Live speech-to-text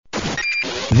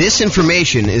This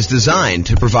information is designed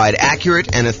to provide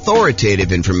accurate and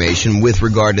authoritative information with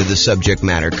regard to the subject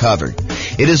matter covered.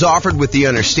 It is offered with the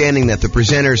understanding that the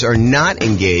presenters are not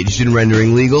engaged in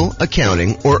rendering legal,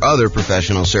 accounting, or other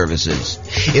professional services.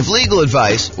 If legal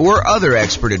advice or other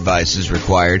expert advice is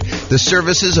required, the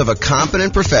services of a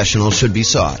competent professional should be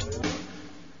sought.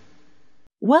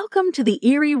 Welcome to the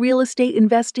Erie Real Estate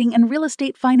Investing and Real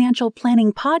Estate Financial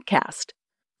Planning Podcast.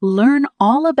 Learn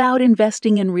all about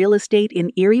investing in real estate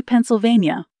in Erie,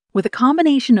 Pennsylvania, with a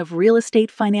combination of real estate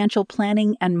financial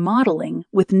planning and modeling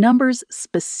with numbers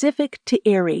specific to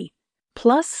Erie,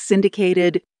 plus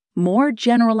syndicated, more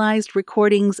generalized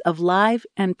recordings of live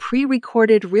and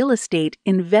pre-recorded real estate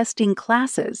investing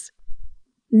classes.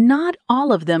 Not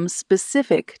all of them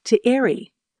specific to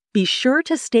Erie. Be sure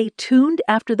to stay tuned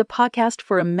after the podcast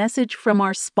for a message from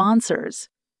our sponsors.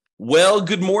 Well,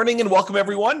 good morning and welcome,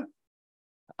 everyone.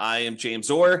 I am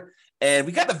James Orr, and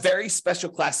we got a very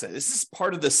special class today. This is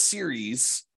part of the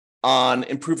series on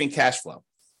improving cash flow.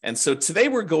 And so today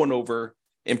we're going over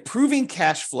improving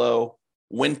cash flow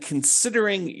when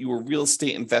considering your real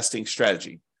estate investing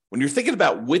strategy. When you're thinking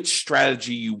about which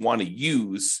strategy you want to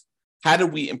use, how do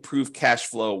we improve cash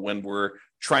flow when we're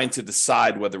trying to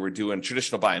decide whether we're doing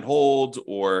traditional buy and hold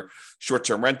or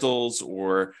short-term rentals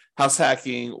or house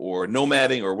hacking or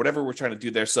nomading or whatever we're trying to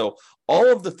do there. So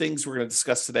all of the things we're going to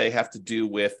discuss today have to do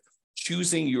with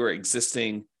choosing your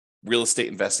existing real estate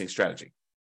investing strategy.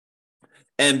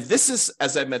 And this is,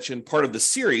 as I mentioned, part of the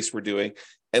series we're doing.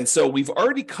 And so we've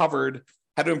already covered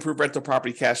how to improve rental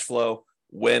property cash flow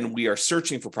when we are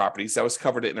searching for properties. That was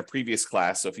covered in a previous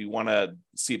class. So if you want to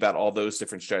see about all those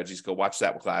different strategies, go watch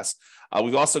that class.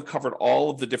 We've also covered all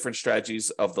of the different strategies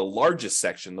of the largest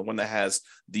section, the one that has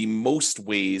the most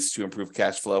ways to improve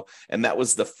cash flow, and that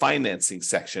was the financing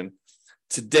section.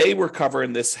 Today, we're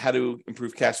covering this, how to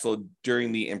improve cash flow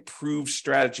during the improved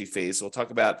strategy phase. So we'll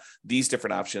talk about these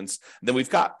different options. And then we've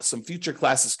got some future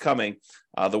classes coming.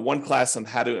 The one class on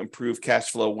how to improve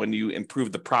cash flow when you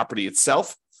improve the property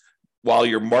itself, while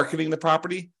you're marketing the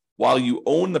property, while you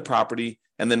own the property,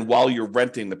 and then while you're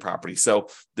renting the property. So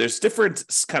there's different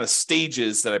kind of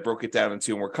stages that I broke it down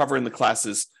into, and we're covering the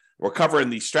classes, we're covering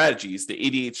the strategies, the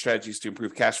 88 strategies to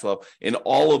improve cash flow in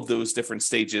all of those different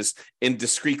stages in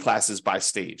discrete classes by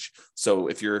stage. So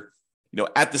if you're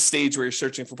at the stage where you're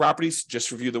searching for properties,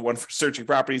 just review the one for searching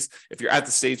properties. If you're at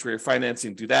the stage where you're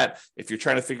financing, do that. If you're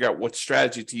trying to figure out what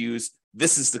strategy to use,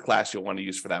 this is the class you'll want to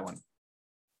use for that one.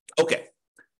 Okay.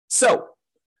 So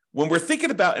when we're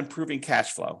thinking about improving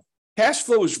cash flow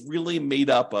is really made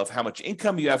up of how much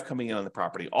income you have coming in on the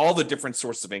property, all the different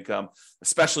sources of income,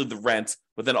 especially the rent,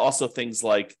 but then also things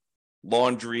like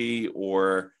laundry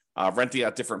or renting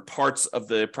out different parts of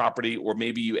the property, or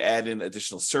maybe you add in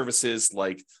additional services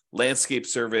like landscape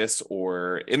service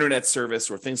or internet service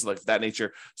or things like that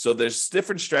nature. So there's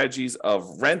different strategies of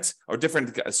rent or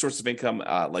different sources of income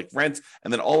like rent,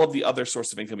 and then all of the other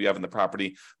sources of income you have in the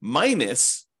property,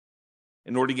 minus,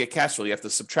 in order to get cash flow, you have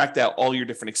to subtract out all your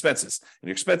different expenses. And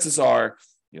your expenses are,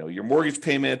 your mortgage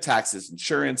payment, taxes,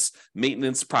 insurance,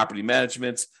 maintenance, property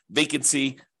management,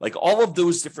 vacancy, like all of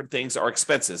those different things are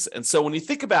expenses. And so when you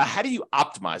think about how do you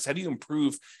optimize, how do you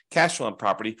improve cash flow on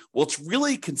property? Well, it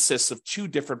really consists of two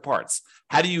different parts.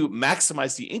 How do you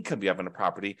maximize the income you have on a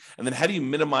property? And then how do you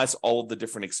minimize all of the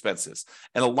different expenses?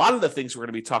 And a lot of the things we're going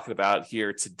to be talking about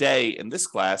here today in this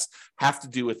class have to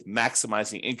do with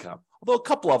maximizing income. Although a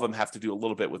couple of them have to do a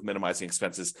little bit with minimizing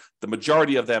expenses, the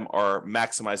majority of them are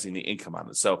maximizing the income on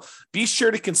it. So be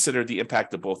sure to consider the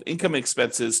impact of both income and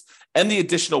expenses and the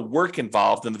additional work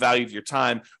involved and the value of your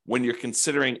time when you're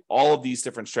considering all of these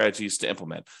different strategies to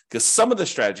implement. Because some of the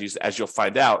strategies, as you'll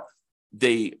find out,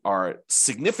 they are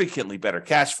significantly better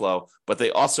cash flow, but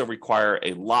they also require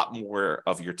a lot more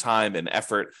of your time and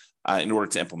effort in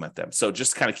order to implement them. So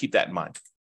just kind of keep that in mind.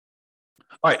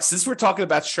 All right, since we're talking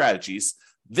about strategies,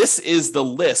 this is the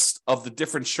list of the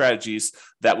different strategies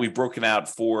that we've broken out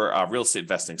for real estate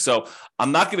investing. So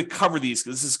I'm not going to cover these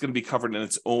because this is going to be covered in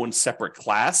its own separate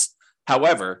class.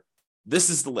 However, this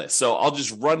is the list. So I'll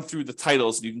just run through the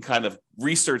titles and you can kind of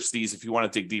research these if you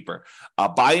want to dig deeper.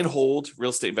 Buy and hold, real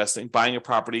estate investing, buying a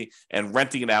property and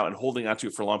renting it out and holding onto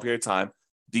it for a long period of time.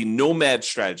 The nomad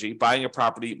strategy, buying a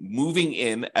property, moving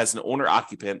in as an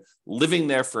owner-occupant, living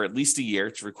there for at least a year.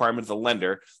 It's a requirement of the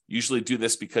lender. Usually do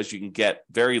this because you can get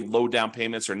very low down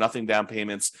payments or nothing down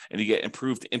payments, and you get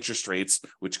improved interest rates,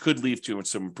 which could lead to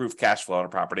some improved cash flow on a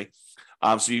property.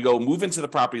 So you go move into the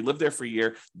property, live there for a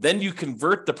year, then you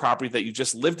convert the property that you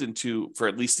just lived into for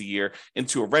at least a year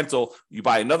into a rental. You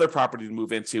buy another property to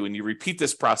move into, and you repeat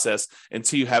this process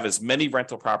until you have as many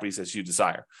rental properties as you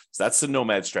desire. So that's the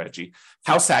nomad strategy.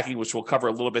 House hacking, which we'll cover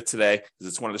a little bit today,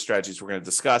 because it's one of the strategies we're going to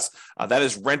discuss. That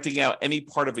is renting out any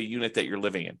part of a unit that you're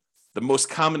living in. The most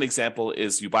common example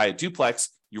is you buy a duplex,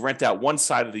 you rent out one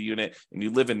side of the unit, and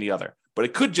you live in the other. But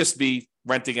it could just be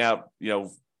renting out,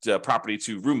 the property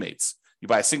to roommates. You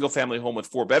buy a single family home with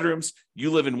 4 bedrooms, you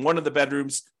live in one of the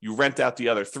bedrooms, you rent out the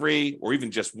other 3 or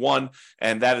even just one,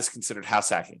 and that is considered house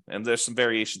hacking. And there's some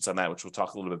variations on that, which we'll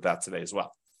talk a little bit about today as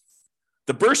well.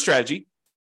 The BRRRR strategy: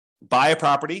 buy a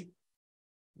property,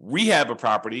 rehab a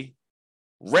property,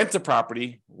 rent a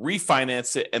property,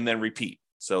 refinance it, and then repeat.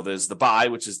 So there's the buy,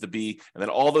 which is the B, and then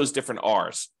all those different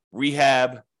R's: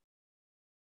 rehab,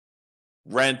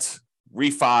 rent,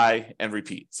 refi, and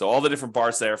repeat. So all the different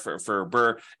bars there for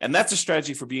BRRRR. And that's a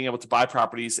strategy for being able to buy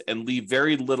properties and leave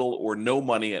very little or no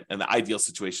money in the ideal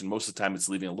situation. Most of the time, it's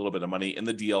leaving a little bit of money in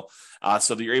the deal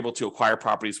so that you're able to acquire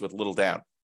properties with little down.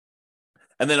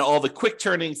 And then all the quick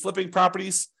turning, flipping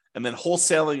properties, and then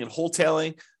wholesaling and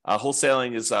wholetailing.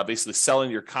 Wholesaling is basically selling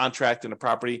your contract in a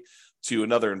property to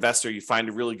another investor. You find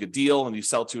a really good deal and you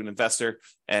sell to an investor,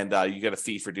 and you get a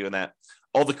fee for doing that.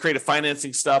 All the creative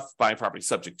financing stuff: buying property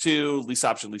subject to, lease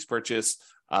option, lease purchase,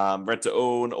 rent to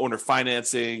own, owner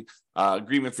financing,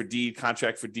 agreement for deed,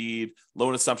 contract for deed,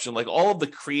 loan assumption, like all of the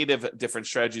creative different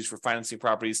strategies for financing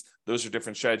properties. Those are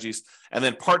different strategies. And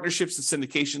then partnerships and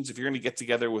syndications. If you're going to get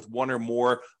together with one or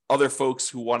more other folks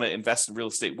who want to invest in real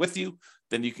estate with you,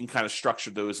 then you can kind of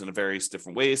structure those in various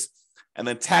different ways. And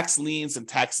then tax liens and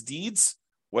tax deeds,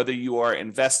 whether you are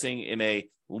investing in a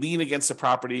lien against a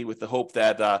property with the hope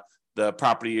that the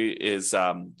property is,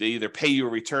 they either pay you a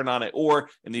return on it, or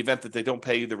in the event that they don't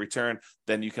pay you the return,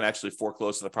 then you can actually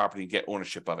foreclose on the property and get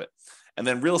ownership of it. And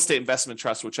then real estate investment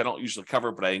trust, which I don't usually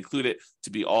cover, but I include it to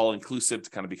be all inclusive, to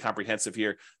kind of be comprehensive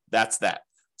here. That's that.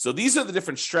 So these are the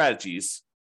different strategies.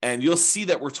 And you'll see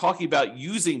that we're talking about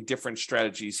using different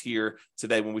strategies here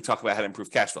today when we talk about how to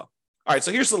improve cash flow. All right,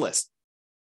 so here's the list.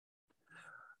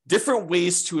 Different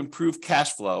ways to improve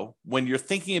cash flow when you're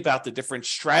thinking about the different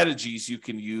strategies you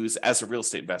can use as a real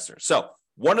estate investor. So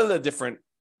one of the different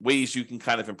ways you can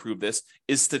kind of improve this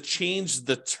is to change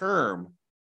the term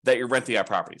that you're renting out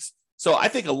properties. So I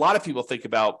think a lot of people think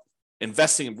about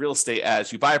investing in real estate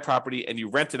as you buy a property and you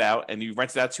rent it out, and you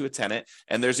rent it out to a tenant,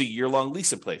 and there's a year-long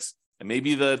lease in place. And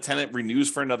maybe the tenant renews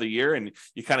for another year, and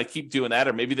you kind of keep doing that,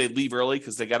 or maybe they leave early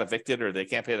because they got evicted or they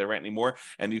can't pay their rent anymore,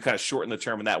 and you kind of shorten the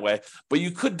term in that way. But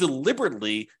you could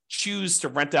deliberately choose to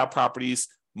rent out properties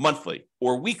monthly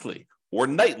or weekly or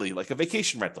nightly, like a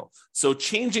vacation rental. So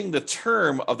changing the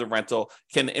term of the rental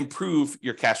can improve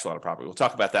your cash flow on a property. We'll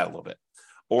talk about that a little bit.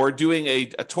 Or doing a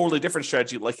totally different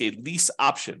strategy, like a lease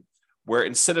option, where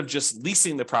instead of just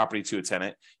leasing the property to a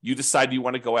tenant, you decide you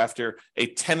want to go after a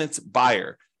tenant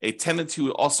buyer, a tenant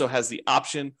who also has the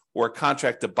option or a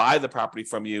contract to buy the property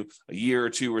from you a year or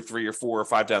 2 or 3 or 4 or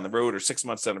 5 down the road, or 6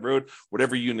 months down the road,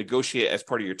 whatever you negotiate as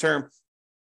part of your term.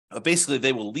 Basically,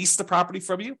 they will lease the property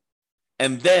from you,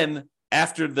 and then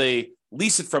after they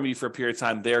lease it from you for a period of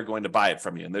time, they're going to buy it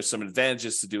from you. And there's some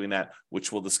advantages to doing that,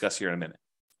 which we'll discuss here in a minute.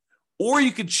 Or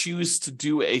you could choose to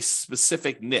do a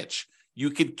specific niche. You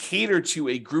could cater to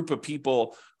a group of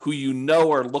people who you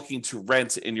know are looking to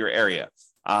rent in your area.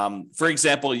 For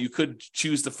example, you could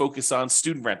choose to focus on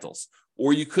student rentals,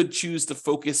 or you could choose to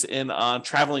focus in on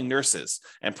traveling nurses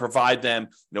and provide them,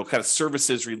 kind of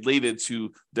services related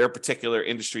to their particular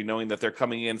industry, knowing that they're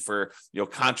coming in for,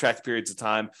 contract periods of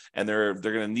time, and they're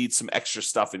going to need some extra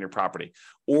stuff in your property.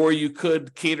 Or you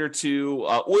could cater to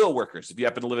oil workers if you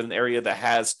happen to live in an area that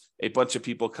has a bunch of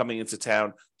people coming into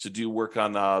town to do work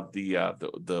on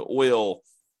the oil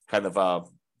kind of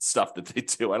stuff that they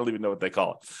do. I don't even know what they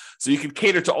call it. So you can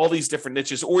cater to all these different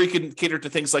niches, or you can cater to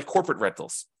things like corporate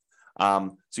rentals.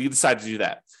 So you decide to do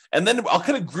that. And then I'll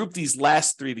kind of group these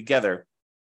last 3 together.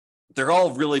 They're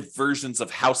all really versions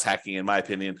of house hacking, in my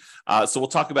opinion. So we'll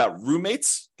talk about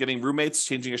roommates, getting roommates,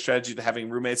 changing your strategy to having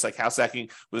roommates, like house hacking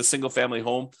with a single family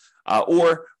home,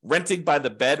 or renting by the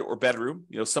bed or bedroom.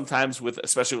 Sometimes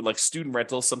especially with like student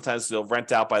rentals, sometimes they'll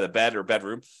rent out by the bed or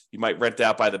bedroom. You might rent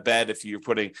out by the bed if you're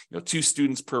putting 2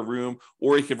 students per room,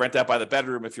 or you could rent out by the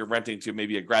bedroom if you're renting to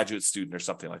maybe a graduate student or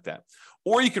something like that.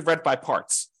 Or you could rent by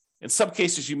parts. In some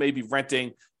cases, you may be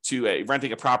renting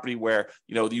a property where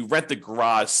you rent the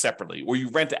garage separately, or you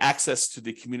rent access to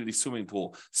the community swimming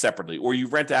pool separately, or you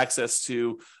rent access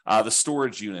to the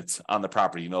storage units on the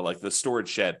property, like the storage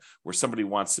shed where somebody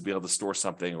wants to be able to store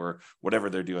something or whatever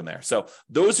they're doing there. So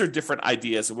those are different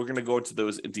ideas, and we're going to go into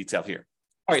those in detail here.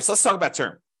 All right, so let's talk about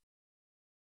term.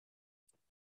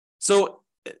 So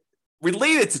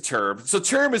related to term, so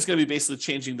term is going to be basically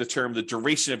changing the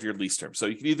duration of your lease term. So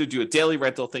you can either do a daily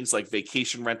rental, things like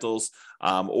vacation rentals,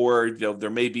 or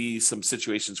there may be some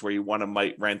situations where you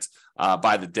might rent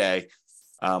by the day,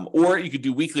 or you could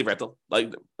do weekly rental.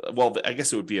 I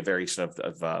guess it would be a variation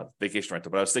of vacation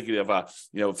rental. But I was thinking of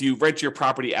if you rent your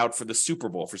property out for the Super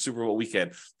Bowl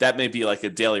weekend, that may be like a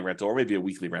daily rental or maybe a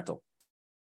weekly rental.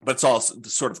 But it's all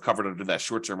sort of covered under that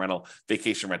short-term rental,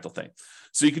 vacation rental thing.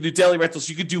 So you can do daily rentals.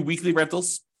 You could do weekly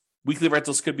rentals. Weekly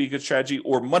rentals could be a good strategy,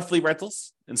 or monthly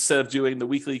rentals. Instead of doing the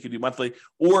weekly, you could do monthly.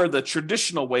 Or the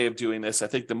traditional way of doing this, I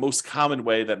think the most common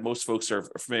way that most folks are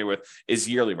familiar with, is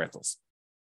yearly rentals.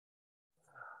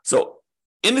 So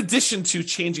in addition to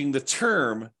changing the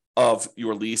term of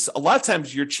your lease, a lot of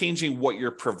times you're changing what you're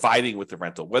providing with the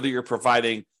rental, whether you're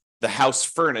providing the house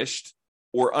furnished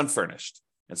or unfurnished.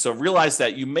 And so realize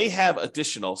that you may have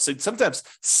sometimes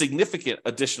significant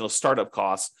additional startup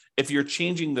costs if you're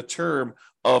changing the term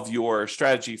of your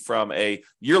strategy from a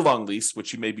year-long lease,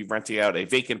 which you may be renting out a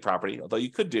vacant property, although you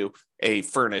could do a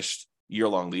furnished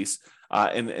year-long lease,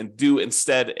 and do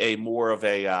instead a more of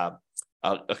a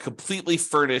completely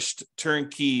furnished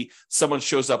turnkey. Someone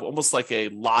shows up almost like a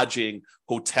lodging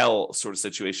hotel sort of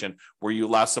situation where you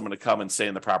allow someone to come and stay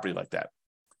in the property like that.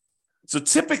 So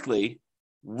typically,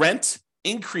 rent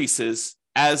increases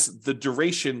as the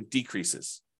duration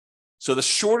decreases. So the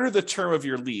shorter the term of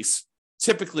your lease,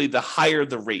 typically the higher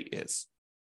the rate is.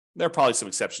 There are probably some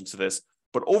exceptions to this,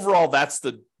 but overall, that's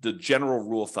the general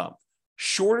rule of thumb.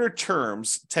 Shorter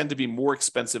terms tend to be more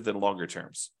expensive than longer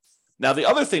terms. Now, the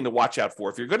other thing to watch out for,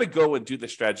 if you're going to go and do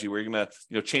this strategy where you're going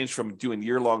to change from doing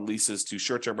year-long leases to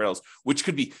short-term rentals, which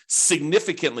could be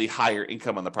significantly higher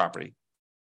income on the property,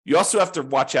 you also have to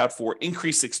watch out for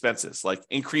increased expenses, like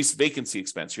increased vacancy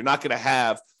expense. You're not going to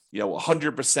have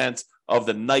 100% of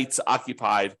the nights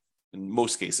occupied in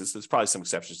most cases. There's probably some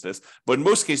exceptions to this, but in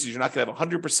most cases, you're not going to have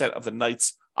 100% of the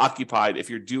nights occupied if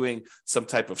you're doing some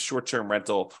type of short-term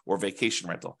rental or vacation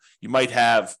rental. You might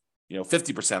have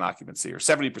 50% occupancy or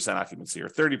 70% occupancy or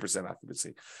 30%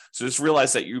 occupancy. So just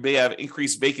realize that you may have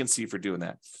increased vacancy for doing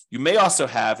that. You may also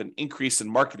have an increase in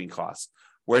marketing costs.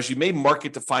 Whereas you may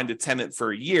market to find a tenant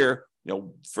for a year,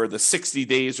 for the 60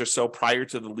 days or so prior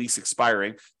to the lease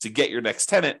expiring to get your next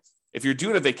tenant. If you're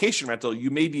doing a vacation rental, you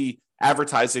may be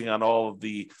advertising on all of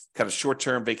the kind of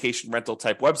short-term vacation rental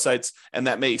type websites, and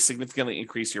that may significantly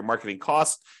increase your marketing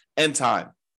costs and time.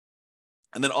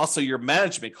 And then also your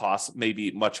management costs may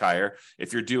be much higher.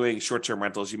 If you're doing short-term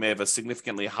rentals, you may have a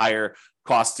significantly higher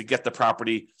cost to get the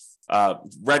property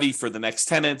ready for the next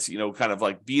tenants, kind of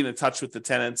like being in touch with the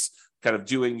tenants, kind of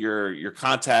doing your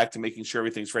contact and making sure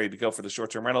everything's ready to go for the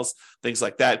short-term rentals. Things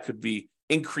like that could be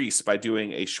increased by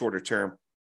doing a shorter term.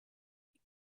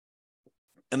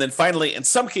 And then finally, in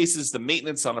some cases, the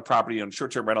maintenance on the property on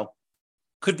short-term rental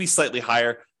could be slightly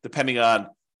higher depending on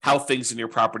how things in your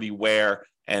property wear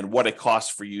and what it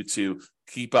costs for you to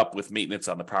keep up with maintenance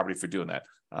on the property for doing that.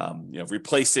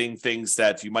 Replacing things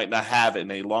that you might not have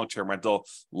in a long-term rental,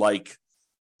 like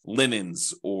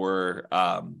linens or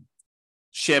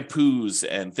shampoos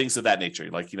and things of that nature.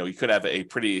 Like, you could have a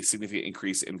pretty significant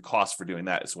increase in cost for doing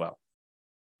that as well.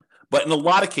 But in a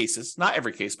lot of cases, not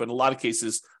every case, but in a lot of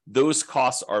cases, those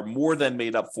costs are more than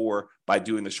made up for by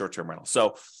doing the short-term rental.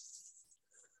 So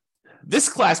this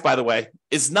class, by the way,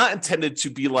 is not intended to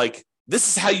be like, this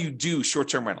is how you do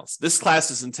short-term rentals. This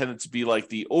class is intended to be like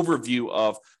the overview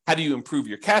of how do you improve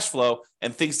your cash flow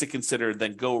and things to consider,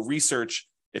 then go research.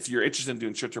 If you're interested in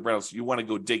doing short-term rentals, you want to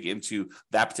go dig into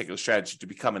that particular strategy to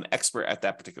become an expert at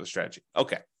that particular strategy.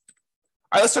 Okay. All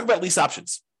right, let's talk about lease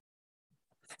options.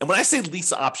 And when I say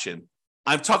lease option,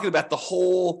 I'm talking about the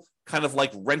whole kind of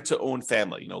like rent-to-own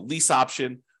family. Lease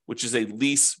option, which is a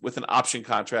lease with an option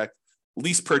contract.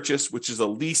 Lease purchase, which is a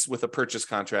lease with a purchase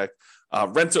contract.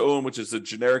 Rent-to-own, which is a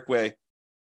generic way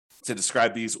to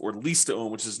describe these, or lease to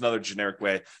own, which is another generic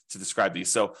way to describe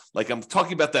these. So like I'm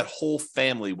talking about that whole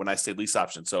family when I say lease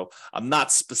option. So I'm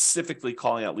not specifically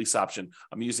calling out lease option.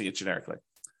 I'm using it generically.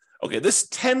 Okay, this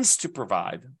tends to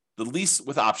provide the lease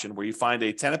with option where you find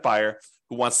a tenant buyer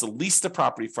who wants to lease the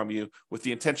property from you with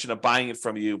the intention of buying it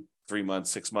from you 3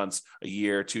 months, 6 months, a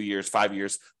year, 2 years, 5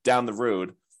 years down the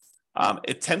road.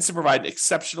 It tends to provide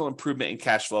exceptional improvement in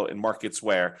cash flow in markets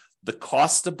where the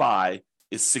cost to buy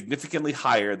is significantly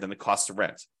higher than the cost to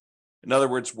rent. In other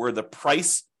words, where the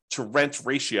price to rent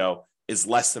ratio is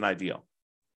less than ideal.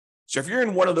 So if you're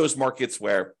in one of those markets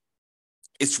where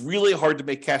it's really hard to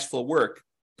make cash flow work,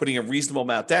 putting a reasonable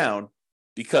amount down,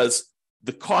 because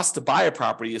the cost to buy a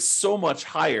property is so much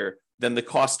higher than the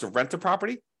cost to rent a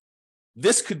property,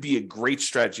 this could be a great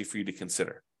strategy for you to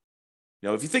consider.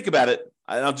 If you think about it,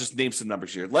 and I'll just name some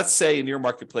numbers here. Let's say in your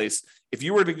marketplace, if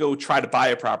you were to go try to buy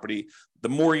a property, the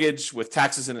mortgage with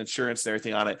taxes and insurance and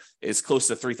everything on it is close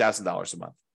to $3,000 a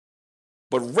month.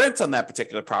 But rent on that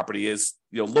particular property is,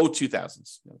 low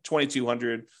 2000s,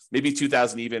 2,200, maybe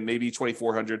 2,000 even, maybe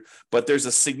 2,400. But there's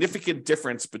a significant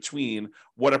difference between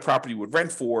what a property would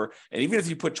rent for, and even if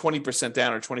you put 20%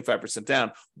 down or 25%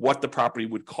 down, what the property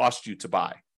would cost you to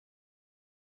buy.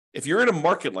 If you're in a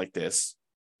market like this,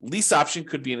 lease option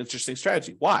could be an interesting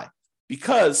strategy. Why?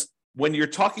 Because when you're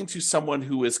talking to someone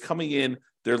who is coming in,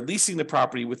 they're leasing the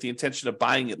property with the intention of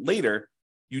buying it later,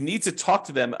 you need to talk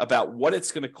to them about what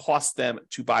it's going to cost them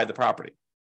to buy the property.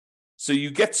 So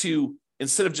you get to,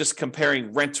 instead of just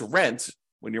comparing rent to rent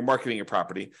when you're marketing your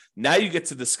property, now you get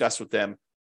to discuss with them,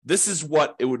 this is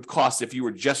what it would cost if you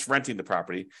were just renting the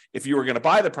property. If you were going to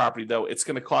buy the property, though, it's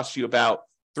going to cost you about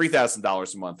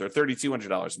 $3,000 a month or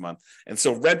 $3,200 a month. And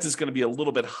so rent is going to be a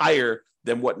little bit higher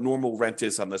than what normal rent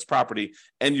is on this property,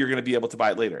 and you're going to be able to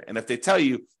buy it later. And if they tell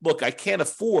you, look, I can't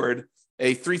afford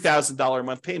a $3,000 a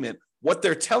month payment, what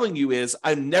they're telling you is,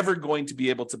 I'm never going to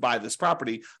be able to buy this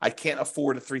property. I can't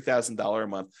afford a $3,000 a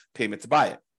month payment to buy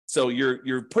it. So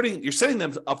you're setting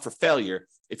them up for failure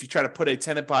if you try to put a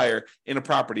tenant buyer in a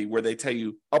property where they tell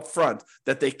you up front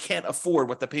that they can't afford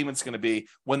what the payment's going to be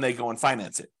when they go and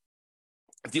finance it.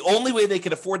 If the only way they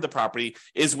can afford the property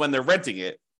is when they're renting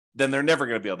it, then they're never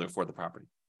going to be able to afford the property.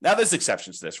 Now, there's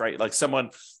exceptions to this, right? Like someone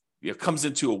comes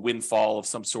into a windfall of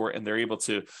some sort and they're able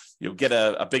to get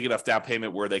a big enough down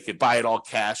payment where they could buy it all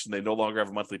cash and they no longer have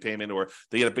a monthly payment, or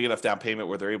they get a big enough down payment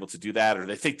where they're able to do that, or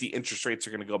they think the interest rates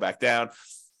are going to go back down.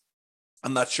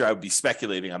 I'm not sure I would be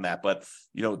speculating on that, but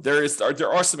there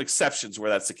are some exceptions where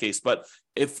that's the case. But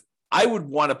if I would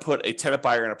want to put a tenant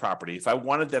buyer in a property, if I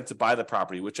wanted them to buy the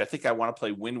property, which I think I want to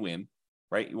play win-win,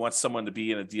 right? You want someone to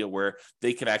be in a deal where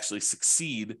they can actually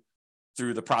succeed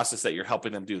through the process that you're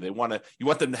helping them do. You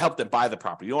want them to help them buy the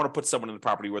property. You don't want to put someone in the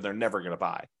property where they're never going to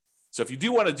buy. So if you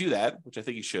do want to do that, which I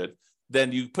think you should,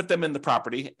 then you put them in the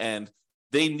property and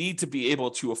they need to be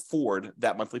able to afford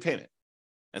that monthly payment.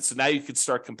 And so now you can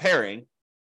start comparing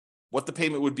what the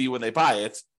payment would be when they buy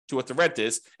it to what the rent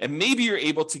is, and maybe you're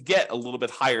able to get a little bit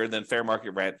higher than fair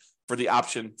market rent for the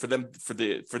option for them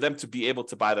to be able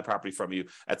to buy the property from you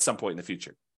at some point in the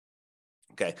future.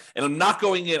 Okay. And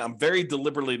I'm very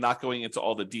deliberately not going into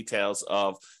all the details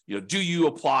of, do you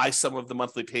apply some of the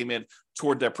monthly payment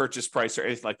toward their purchase price or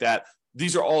anything like that?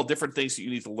 These are all different things that you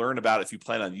need to learn about if you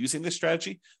plan on using this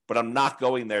strategy, but I'm not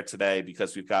going there today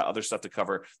because we've got other stuff to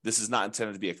cover. This is not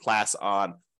intended to be a class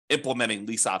on implementing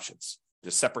lease options.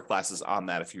 There's separate classes on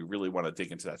that if you really want to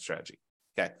dig into that strategy.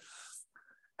 Okay.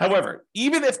 However,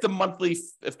 even if the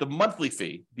monthly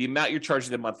fee, the amount you're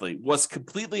charging them monthly, was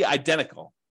completely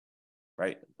identical,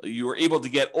 right? You were able to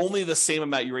get only the same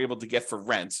amount you were able to get for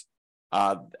rent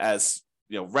as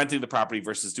renting the property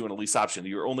versus doing a lease option.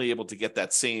 You're only able to get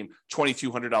that same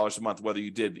 $2,200 a month, whether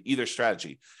you did either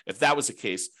strategy. If that was the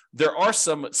case, there are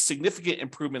some significant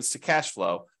improvements to cash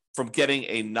flow from getting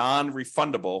a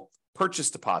non-refundable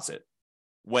purchase deposit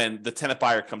when the tenant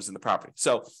buyer comes in the property.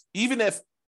 So even if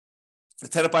the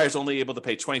tenant buyer is only able to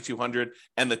pay $2,200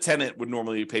 and the tenant would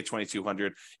normally pay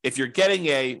 $2,200, if you're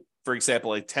getting for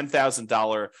example, a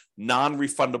 $10,000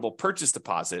 non-refundable purchase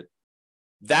deposit,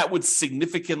 that would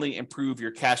significantly improve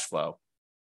your cash flow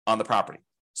on the property.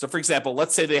 So for example,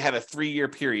 let's say they had a 3-year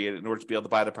period in order to be able to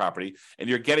buy the property, and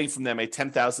you're getting from them a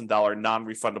 $10,000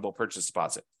 non-refundable purchase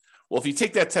deposit. Well, if you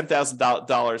take that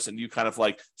 $10,000 and you kind of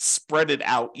like spread it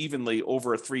out evenly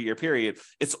over a 3-year period,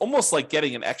 it's almost like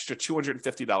getting an extra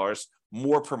 $250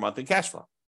 more per month in cash flow.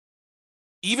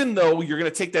 Even though you're going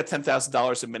to take that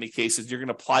 $10,000 in many cases, you're going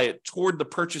to apply it toward the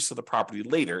purchase of the property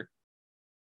later.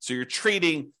 So you're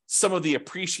trading some of the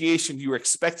appreciation you were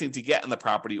expecting to get in the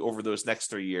property over those next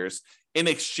 3 years in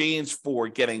exchange for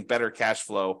getting better cash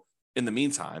flow in the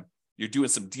meantime. You're doing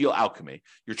some deal alchemy.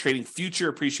 You're trading future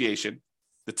appreciation,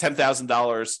 the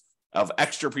 $10,000 of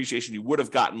extra appreciation you would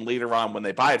have gotten later on when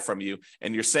they buy it from you,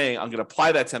 and you're saying, I'm going to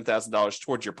apply that $10,000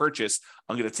 towards your purchase.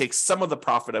 I'm going to take some of the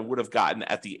profit I would have gotten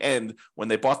at the end when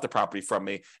they bought the property from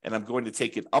me, and I'm going to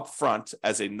take it up front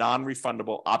as a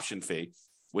non-refundable option fee,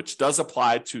 which does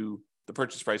apply to the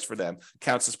purchase price for them,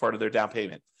 counts as part of their down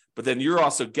payment. But then you're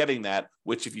also getting that,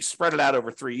 which if you spread it out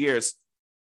over 3 years,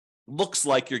 looks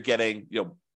like you're getting,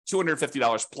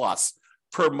 $250 plus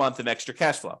per month in extra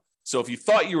cash flow. So if you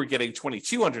thought you were getting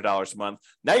 $2,200 a month,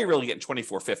 now you're really getting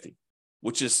 $2,450,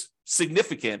 which is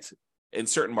significant in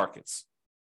certain markets,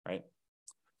 right?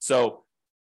 So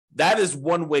that is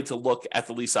one way to look at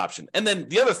the lease option. And then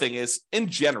the other thing is, in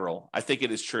general, I think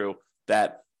it is true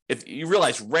that if you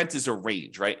realize rent is a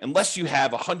range, right? Unless you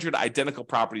have 100 identical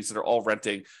properties that are all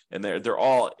renting and they're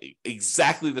all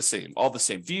exactly the same, all the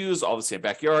same views, all the same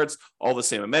backyards, all the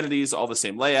same amenities, all the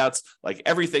same layouts, like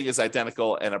everything is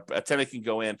identical, and a tenant can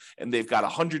go in and they've got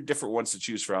 100 different ones to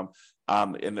choose from.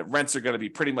 And the rents are going to be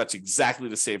pretty much exactly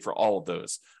the same for all of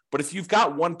those. But if you've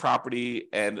got one property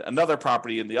and another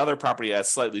property, and the other property has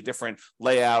slightly different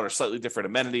layout or slightly different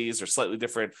amenities or slightly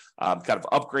different kind of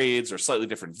upgrades or slightly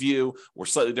different view or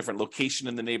slightly different location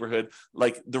in the neighborhood,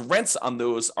 like the rents on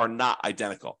those are not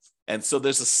identical. And so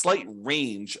there's a slight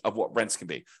range of what rents can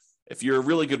be. If you're a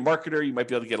really good marketer, you might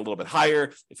be able to get a little bit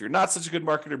higher. If you're not such a good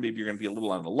marketer, maybe you're going to be a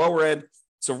little on the lower end.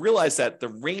 So realize that the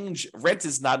rent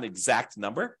is not an exact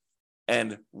number,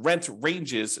 and rent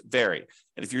ranges vary.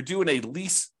 And if you're doing a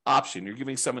lease option, you're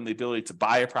giving someone the ability to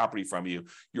buy a property from you,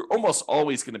 you're almost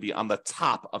always going to be on the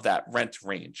top of that rent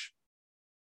range.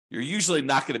 You're usually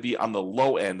not going to be on the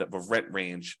low end of a rent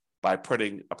range by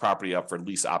putting a property up for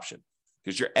lease option,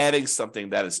 because you're adding something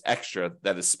that is extra,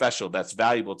 that is special, that's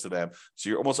valuable to them. So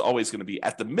you're almost always going to be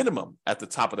at the minimum at the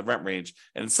top of the rent range.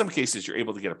 And in some cases, you're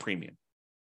able to get a premium.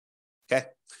 Okay.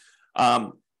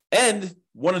 And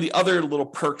one of the other little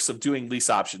perks of doing lease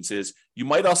options is you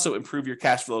might also improve your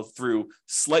cash flow through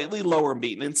slightly lower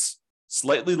maintenance,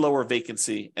 slightly lower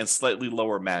vacancy, and slightly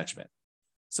lower management.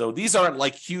 So these aren't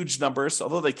like huge numbers,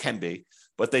 although they can be,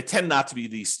 but they tend not to be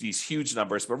these huge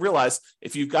numbers. But realize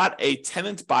if you've got a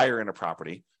tenant buyer in a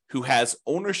property who has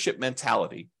ownership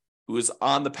mentality, who is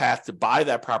on the path to buy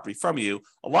that property from you,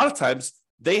 a lot of times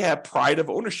they have pride of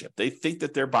ownership. They think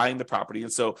that they're buying the property,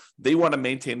 and so they want to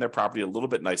maintain their property a little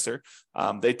bit nicer.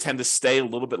 They tend to stay a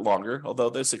little bit longer,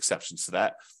 although there's exceptions to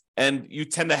that. And you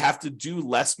tend to have to do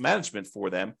less management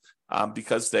for them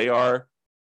because they are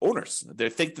owners. They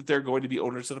think that they're going to be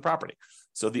owners of the property.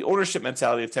 So the ownership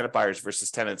mentality of tenant buyers versus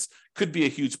tenants could be a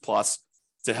huge plus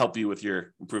to help you with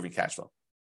your improving cash flow.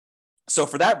 So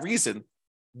for that reason,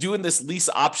 doing this lease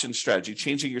option strategy,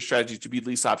 changing your strategy to be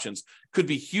lease options, could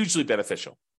be hugely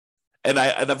beneficial. And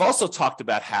I've also talked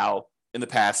about how in the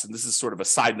past, and this is sort of a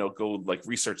side note, go like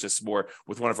research this more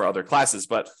with one of our other classes,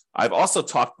 but I've also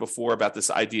talked before about this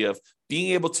idea of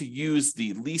being able to use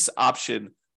the lease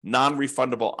option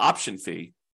non-refundable option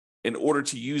fee in order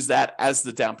to use that as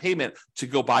the down payment to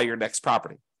go buy your next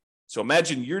property. So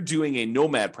imagine you're doing a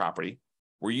nomad property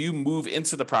where you move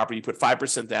into the property, you put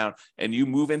 5% down, and you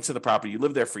move into the property, you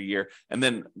live there for a year. And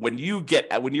then when you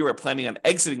are planning on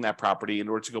exiting that property in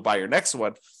order to go buy your next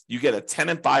one, you get a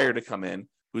tenant buyer to come in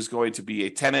who's going to be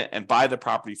a tenant and buy the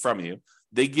property from you.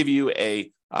 They give you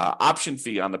a option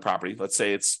fee on the property. Let's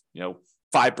say it's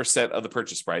 5% of the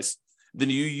purchase price.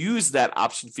 Then you use that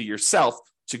option fee yourself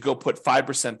to go put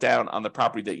 5% down on the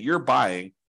property that you're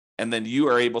buying, and then you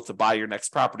are able to buy your next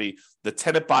property. The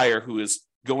tenant buyer who is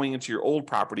going into your old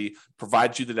property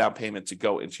provides you the down payment to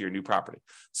go into your new property.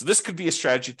 So this could be a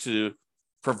strategy to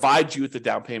provide you with the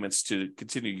down payments to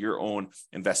continue your own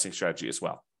investing strategy as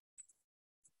well.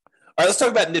 All right, let's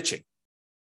talk about niching.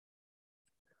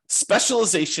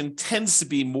 Specialization tends to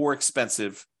be more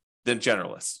expensive than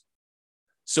generalists.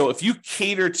 So if you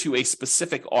cater to a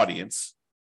specific audience,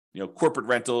 corporate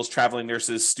rentals, traveling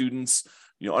nurses, students,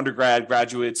 undergrad,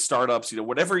 graduates, startups,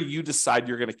 whatever you decide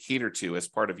you're going to cater to as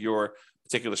part of your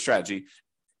particular strategy,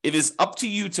 it is up to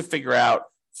you to figure out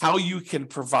how you can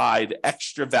provide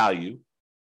extra value,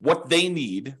 what they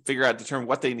need, determine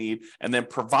what they need, and then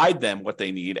provide them what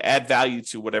they need, add value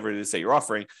to whatever it is that you're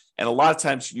offering. And a lot of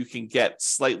times you can get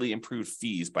slightly improved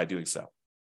fees by doing so.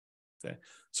 Okay.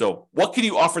 So what can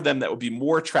you offer them that would be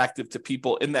more attractive to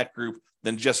people in that group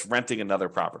than just renting another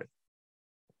property?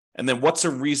 And then what's a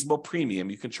reasonable premium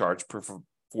you can charge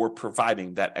for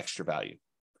providing that extra value?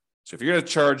 So if you're going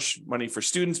to charge money for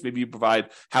students, maybe you provide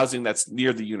housing that's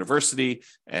near the university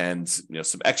and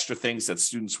some extra things that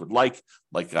students would like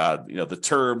the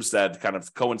terms that kind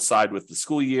of coincide with the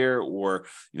school year, or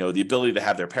the ability to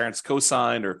have their parents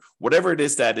co-sign, or whatever it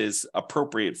is that is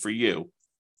appropriate for you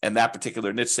and that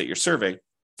particular niche that you're serving.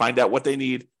 Find out what they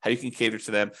need, how you can cater to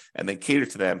them, and then cater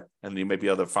to them, and you may be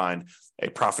able to find a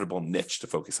profitable niche to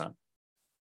focus on.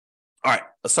 All right,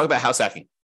 let's talk about house hacking.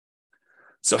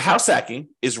 So house hacking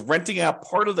is renting out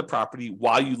part of the property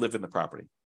while you live in the property.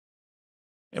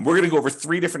 And we're going to go over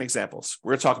 3 different examples.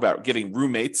 We're going to talk about getting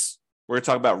roommates. We're going to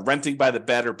talk about renting by the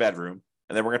bed or bedroom.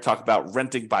 And then we're going to talk about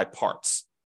renting by parts.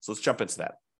 So let's jump into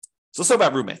that. So let's talk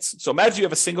about roommates. So imagine you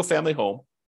have a single family home.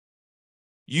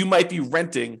 You might be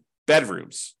renting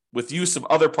bedrooms with use of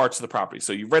other parts of the property.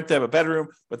 So you rent them a bedroom,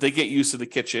 but they get use of the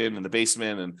kitchen and the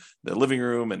basement and the living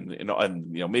room and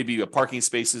maybe a parking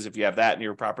spaces if you have that in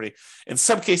your property. In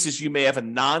some cases, you may have a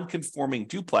non-conforming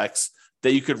duplex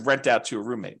that you could rent out to a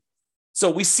roommate. So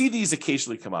we see these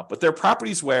occasionally come up, but they're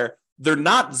properties where they're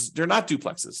not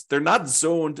duplexes. They're not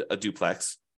zoned a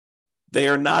duplex. They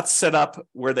are not set up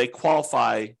where they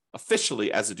qualify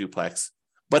officially as a duplex,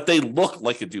 but they look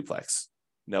like a duplex.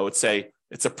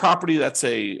 It's a property that's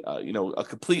a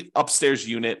complete upstairs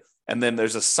unit, and then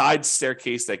there's a side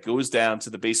staircase that goes down to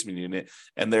the basement unit,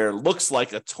 and there looks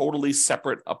like a totally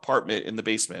separate apartment in the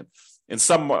basement. In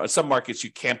some markets,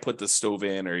 you can't put the stove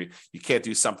in, or you can't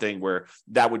do something where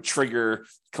that would trigger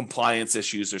compliance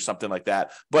issues or something like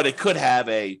that. But it could have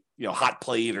a hot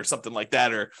plate or something like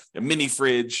that, or a mini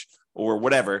fridge or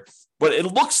whatever. But it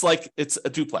looks like it's a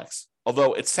duplex,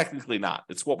 although it's technically not.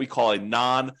 It's what we call a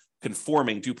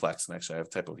non-conforming duplex. And actually, I have a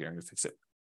typo here. I'm going to fix it.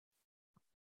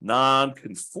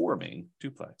 Non-conforming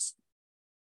duplex.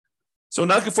 So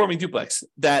non-conforming duplex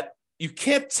that you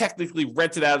can't technically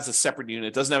rent it out as a separate unit.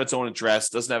 It doesn't have its own address,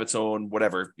 doesn't have its own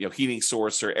whatever, heating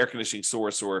source or air conditioning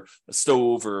source or a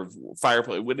stove or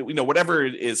fireplace, whatever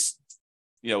it is,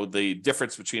 the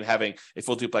difference between having a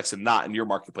full duplex and not in your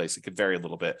marketplace. It could vary a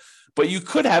little bit, but you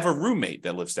could have a roommate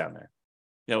that lives down there.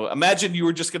 Imagine you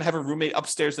were just going to have a roommate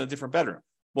upstairs in a different bedroom.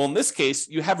 Well, in this case,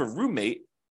 you have a roommate,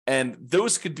 and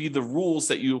those could be the rules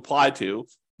that you apply to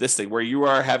this thing where you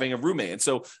are having a roommate. And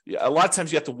so a lot of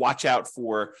times you have to watch out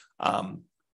for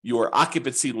your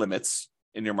occupancy limits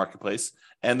in your marketplace,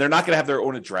 and they're not going to have their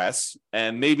own address.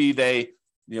 And maybe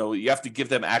you have to give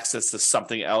them access to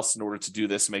something else in order to do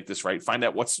this, make this right. Find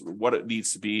out what it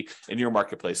needs to be in your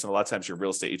marketplace. And a lot of times your real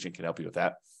estate agent can help you with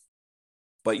that.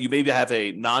 But you maybe have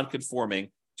a non-conforming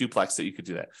duplex that you could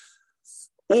do that.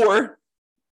 Or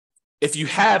if you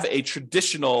have a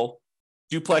traditional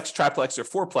duplex, triplex, or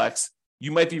fourplex,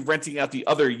 you might be renting out the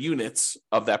other units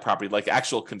of that property, like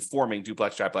actual conforming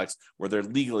duplex, triplex, where they're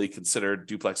legally considered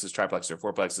duplexes, triplexes, or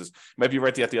fourplexes. You might be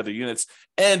renting out the other units.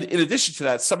 And in addition to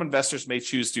that, some investors may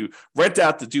choose to rent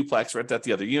out the duplex, rent out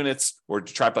the other units, or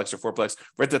triplex or fourplex,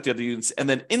 rent out the other units. And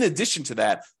then in addition to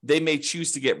that, they may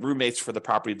choose to get roommates for the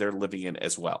property they're living in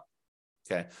as well.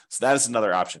 Okay, so that is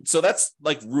another option. So that's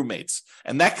like roommates.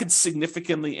 And that could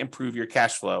significantly improve your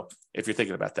cash flow if you're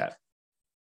thinking about that.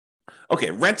 Okay,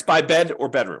 rent by bed or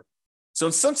bedroom. So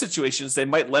in some situations, they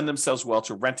might lend themselves well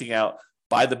to renting out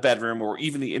by the bedroom or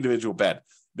even the individual bed.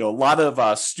 A lot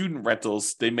of student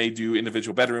rentals, they may do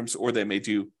individual bedrooms, or they may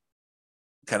do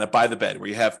kind of by the bed, where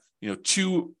you have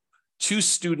two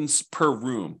students per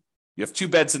room. You have two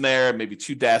beds in there, maybe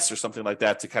two desks or something like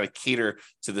that to kind of cater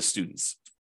to the students.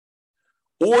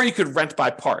 Or you could rent by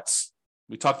parts.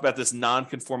 We talked about this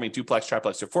non-conforming duplex,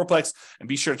 triplex, or fourplex, and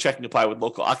be sure to check and comply with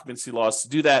local occupancy laws to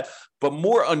do that. But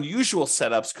more unusual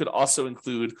setups could also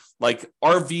include like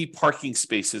RV parking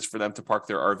spaces for them to park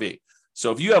their RV.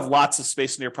 So if you have lots of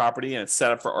space in your property and it's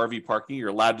set up for RV parking, you're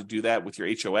allowed to do that with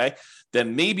your HOA,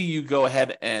 then maybe you go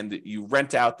ahead and you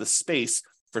rent out the space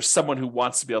for someone who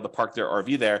wants to be able to park their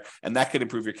RV there, and that could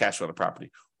improve your cash flow on the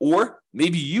property. Or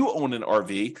maybe you own an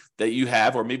RV that you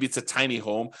have, or maybe it's a tiny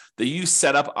home that you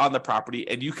set up on the property,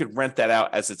 and you could rent that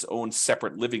out as its own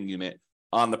separate living unit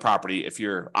on the property if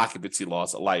your occupancy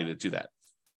laws allow you to do that.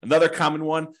 Another common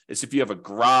one is if you have a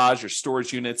garage or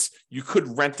storage units, you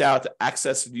could rent out the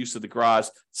access and use of the garage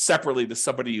separately to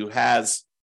somebody who has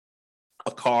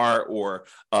a car or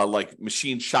like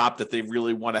machine shop that they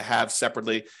really want to have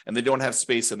separately, and they don't have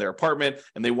space in their apartment,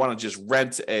 and they want to just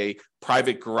rent a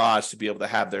private garage to be able to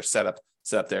have their setup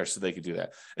there so they can do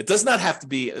that. It does not have to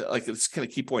be like, it's kind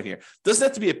of key point here. It doesn't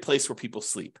have to be a place where people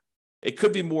sleep. It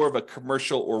could be more of a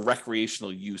commercial or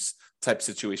recreational use type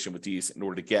situation with these in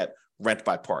order to get rent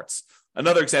by parts.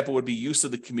 Another example would be use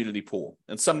of the community pool.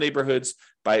 In some neighborhoods,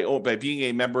 by being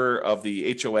a member of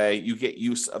the HOA, you get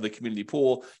use of the community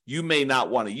pool. You may not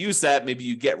want to use that. Maybe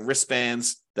you get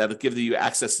wristbands that'll give you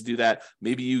access to do that.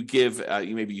 Maybe you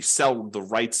maybe you sell the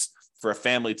rights for a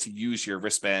family to use your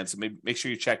wristbands. And maybe make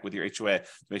sure you check with your HOA to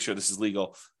make sure this is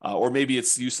legal. Or maybe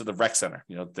it's use of the rec center.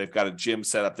 They've got a gym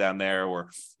set up down there, or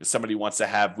if somebody wants to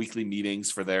have weekly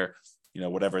meetings for their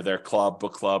whatever, their club,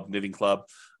 book club, knitting club,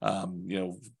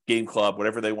 game club,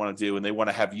 whatever they want to do, and they want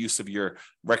to have use of your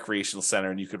recreational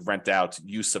center, and you could rent out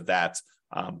use of that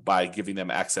by giving them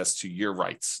access to your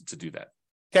rights to do that.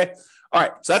 Okay. All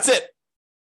right. So that's it.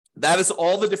 That is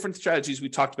all the different strategies we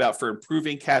talked about for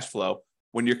improving cash flow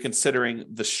when you're considering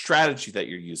the strategy that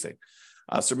you're using.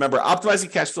 So remember,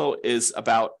 optimizing cash flow is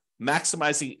about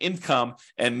maximizing income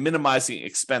and minimizing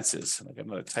expenses. And I got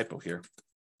another typo here.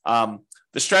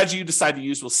 The strategy you decide to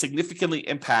use will significantly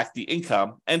impact the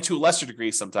income and, to a lesser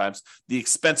degree, sometimes the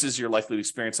expenses you're likely to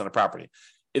experience on a property.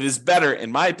 It is better,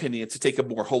 in my opinion, to take a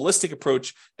more holistic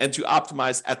approach and to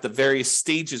optimize at the various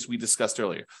stages we discussed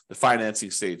earlier: the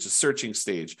financing stage, the searching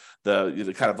stage,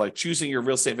 the kind of like choosing your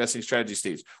real estate investing strategy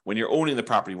stage, when you're owning the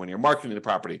property, when you're marketing the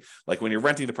property, like when you're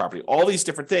renting the property, all these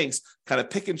different things. Kind of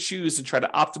pick and choose and try to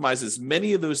optimize as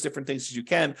many of those different things as you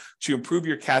can to improve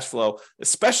your cash flow,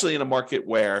 especially in a market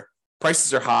where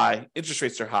prices are high, interest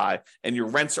rates are high, and your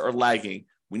rents are lagging.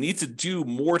 We need to do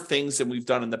more things than we've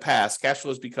done in the past. Cash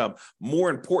flow has become more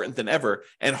important than ever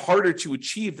and harder to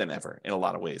achieve than ever in a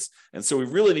lot of ways. And so we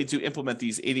really need to implement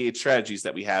these 88 strategies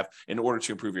that we have in order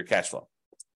to improve your cash flow.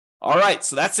 All right,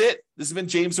 so that's it. This has been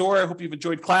James Orr. I hope you've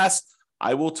enjoyed class.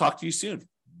 I will talk to you soon.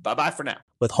 Bye-bye for now.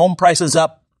 With home prices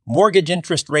up, mortgage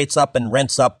interest rates up, and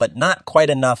rents up, but not quite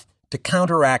enough to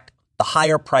counteract the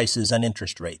higher prices and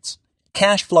interest rates.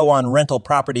 Cash flow on rental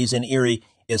properties in Erie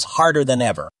is harder than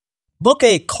ever. Book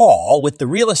a call with the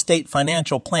Real Estate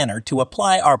Financial Planner to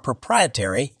apply our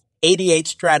proprietary 88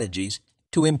 strategies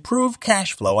to improve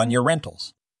cash flow on your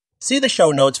rentals. See the show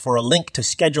notes for a link to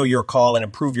schedule your call and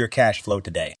improve your cash flow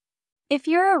today. If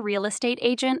you're a real estate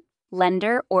agent,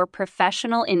 lender, or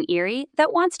professional in Erie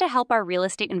that wants to help our real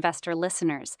estate investor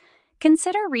listeners,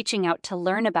 consider reaching out to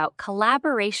learn about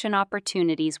collaboration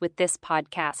opportunities with this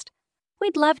podcast.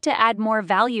 We'd love to add more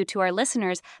value to our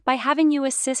listeners by having you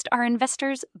assist our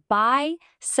investors buy,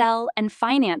 sell, and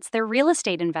finance their real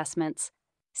estate investments.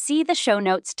 See the show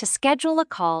notes to schedule a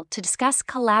call to discuss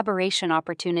collaboration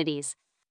opportunities.